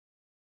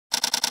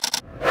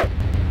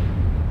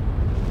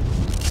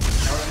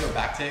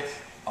kick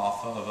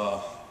off of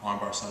a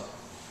armbar side.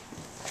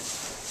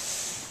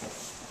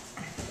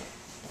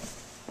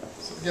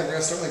 So again, we're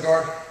going to start in the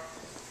guard.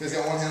 You guys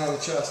got one hand on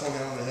the chest, one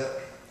hand on the hip.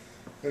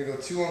 We're going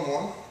to go 2 on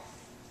 1.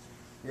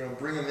 We're going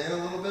to bring him in a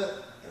little bit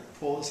and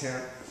pull his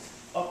hand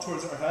up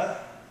towards our head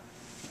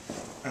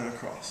and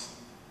across.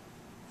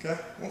 Okay?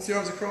 Once the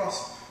arm's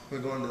across, we're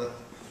going to go into the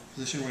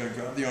position. We're going to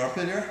grab the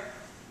armpit here,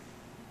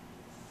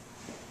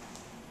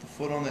 the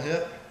foot on the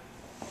hip,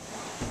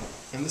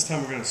 and this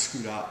time we're going to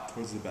scoot out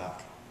towards the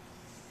back.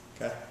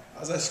 Okay?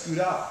 As I scoot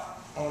out,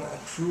 I want to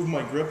improve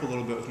my grip a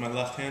little bit with my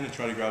left hand and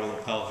try to grab a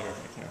lapel here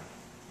if I can.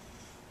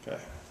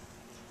 Okay?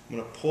 I'm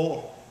going to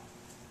pull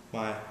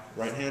my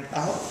right hand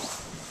out.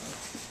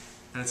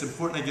 And it's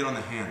important I get on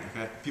the hand,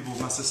 okay? People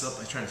mess this up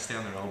by trying to stay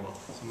on their elbow.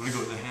 So I'm going to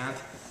go with the hand,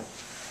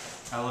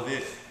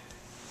 elevate,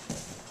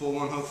 pull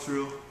one hook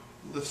through,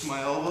 lift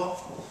my elbow,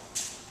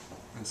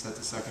 and set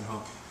the second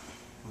hook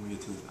when we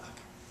get to the back.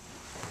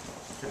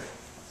 Okay.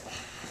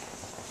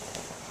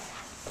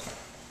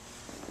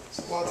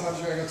 So a lot of times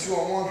you're going to go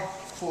 2 on 1,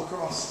 pull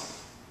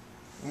across.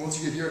 And once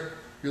you get here,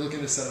 you're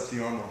looking to set up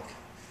the arm lock.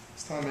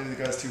 This time maybe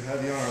the guy's too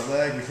heavy on our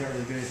leg, we can't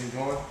really get anything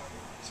going.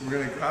 So we're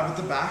going to grab at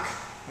the back,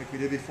 like we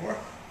did before.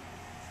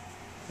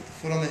 Put the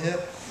foot on the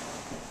hip,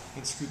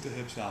 and scoot the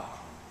hips out.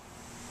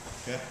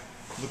 Okay?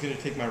 Looking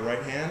to take my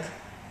right hand,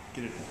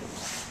 get it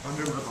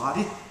under my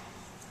body,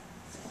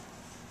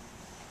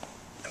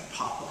 and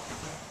pop up.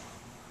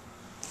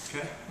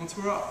 Okay? Once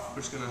we're up,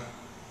 we're just going to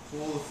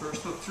pull the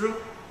first hook through,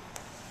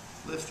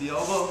 lift the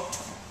elbow,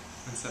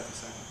 and set the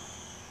second.